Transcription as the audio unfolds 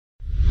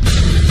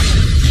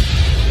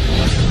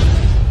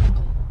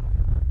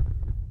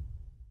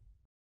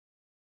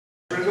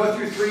go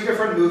through 3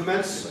 different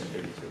movements.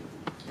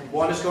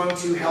 One is going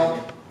to help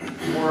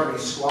more of a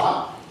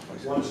squat.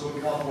 One is going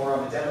to help more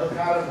of a deadlift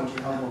pattern. One is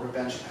going to help more of a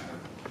bench pattern.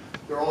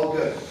 They're all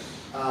good.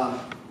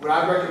 What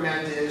I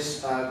recommend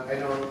is, I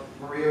know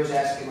Maria was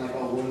asking like,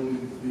 oh, when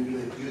do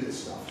we do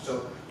this stuff?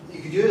 So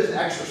you can do it as an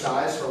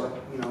exercise for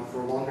like,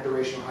 for a longer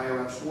duration or higher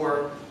reps,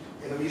 or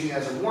if I'm using it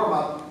as a warm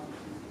up,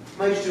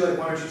 I might just do like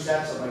 1 or 2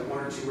 sets of like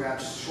 1 or 2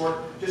 reps short,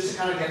 just to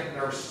kind of get the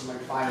nervous system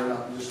like fired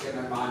up and just get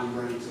my body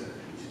ready to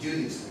do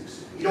these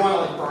things. You don't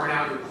want to like burn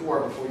out your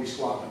core before you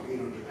squat like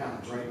 800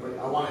 pounds, right? But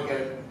I want to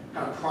get it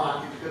kind of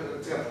primed.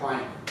 It's got a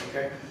primer,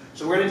 okay?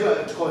 So we're going to do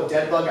it's called a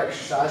dead bug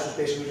exercise, which is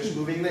basically just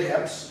moving the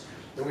hips.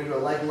 Then we're going to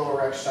do a leg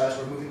lower exercise.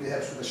 We're moving the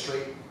hips with a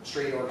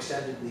straight or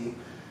extended knee,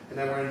 and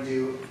then we're going to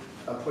do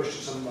a push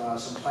some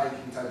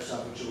planking type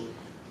stuff, which will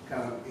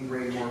kind of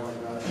ingrain more like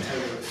a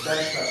tighter bench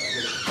press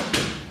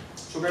position.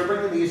 So we're going to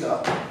bring the knees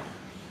up.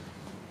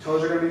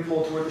 Toes are going to be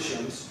pulled toward the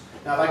shins.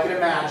 Now, if I can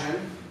imagine,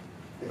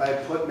 if I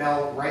put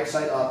Mel right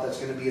side up, that's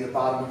going to be the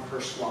bottom of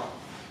her squat.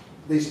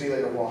 At least maybe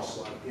like a wall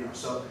squat,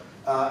 So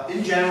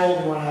in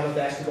general, we want to have a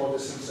basketball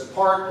distance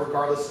apart,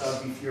 regardless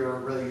of if you're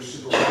really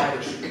super wide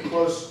or super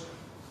close.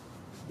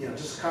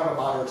 Just kind of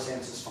a moderate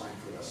stance is fine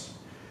for this.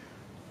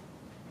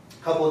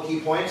 A couple of key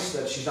points: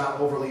 that she's not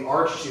overly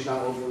arched, she's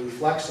not overly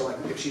flexed. So like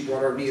if she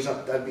brought her knees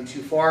up, that'd be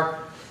too far.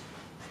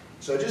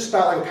 So just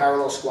about like a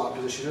parallel squat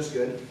position is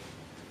good.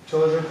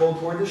 Toes are pulled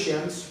toward the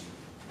shins.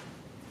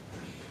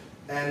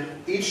 And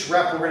each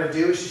rep we're going to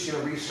do is she's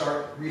going to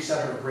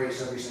reset her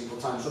brace every single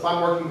time. So if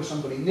I'm working with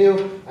somebody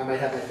new, I might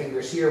have my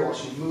fingers here while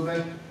she's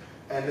moving.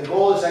 And the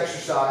goal of this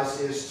exercise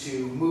is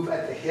to move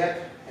at the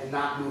hip and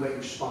not move at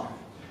your spine.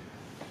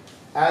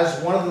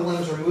 As one of the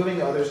limbs are moving,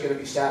 the other is going to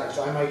be static.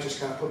 So I might just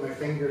kind of put my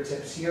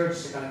fingertips here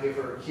just to kind of give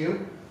her a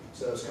cue.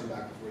 So let's come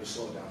back before we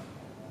slow it down.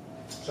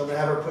 So I'm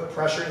going to have her put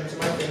pressure into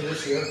my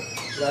fingers here.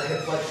 So that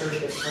hip flexor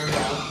gets turned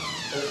down.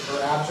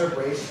 Her abs are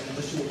braced, and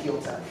just do a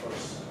heel tap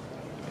first.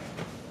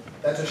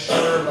 That's a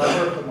shorter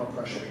lever, put more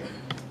pressure here.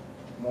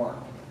 More.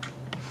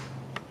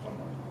 One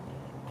more.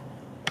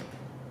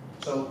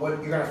 So what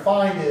you're going to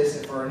find is,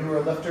 if for a newer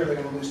lifter, they're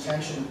going to lose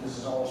tension. This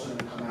is also going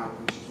to come out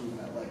when she's moving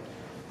that leg.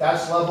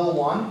 That's level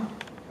 1.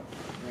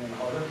 And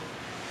harder.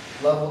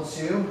 Level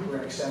 2, we're going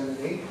to extend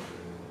the knee.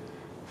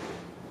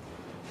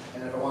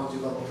 And if I want to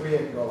do level 3, I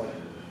can go like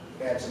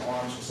add some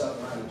arms and stuff.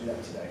 We're not going to do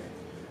that today.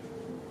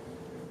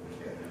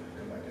 Okay,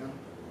 come back down.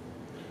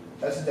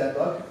 That's a dead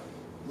bug.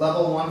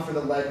 Level 1 for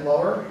the leg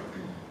lower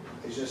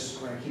is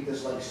just, we're going to keep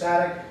this leg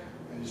static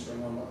and just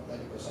bring one leg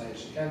as high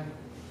as you can.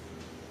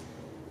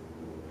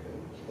 Okay,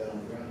 keep that on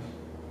the ground.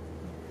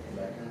 Come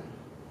back down.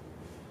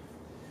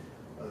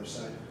 Other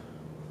side.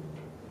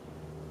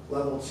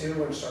 Level 2, we're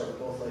going to start with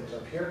both legs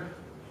up here.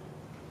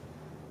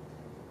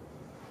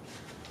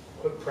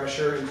 Put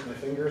pressure into my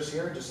fingers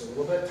here, just a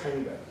little bit,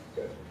 tiny bit.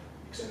 Good.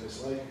 Extend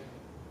this leg.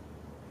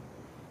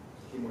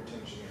 Keep more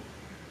tension here.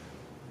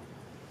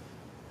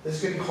 This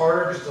is getting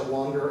harder because it's a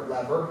longer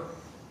lever.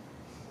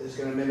 This is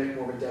going to mimic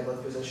more of a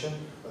deadlift position.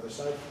 Other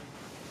side.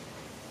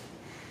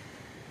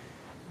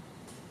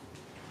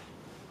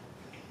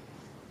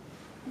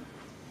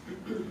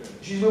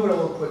 She's moving a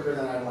little quicker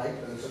than I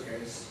like, but it's okay.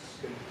 It's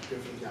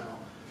good for the demo.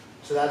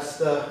 So that's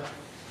the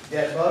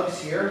dead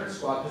bugs here,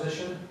 squat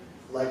position,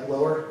 leg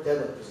lower,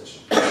 deadlift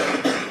position. Okay,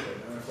 I'm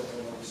going to flip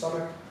over on the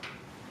stomach.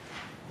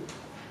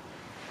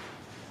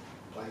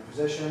 Plank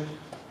position.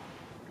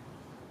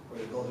 We're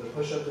going to go to the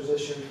push-up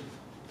position.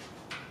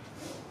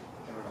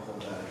 And we're going to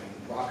hold that again.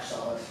 Rock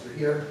solid through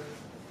here.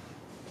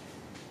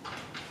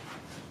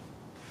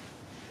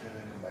 And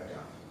then come back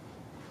down.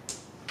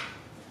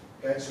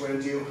 Okay, so we're going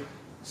to do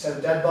a set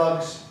of dead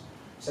bugs,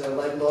 a set of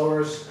leg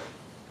lowers,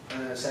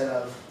 and then a set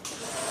of,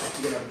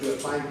 you're going to do a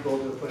plank, go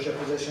to the push-up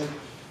position.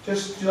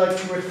 Just do like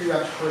 2 or 3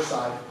 reps per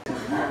side.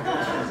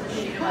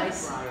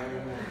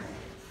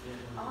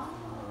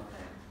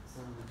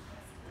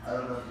 I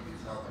don't know if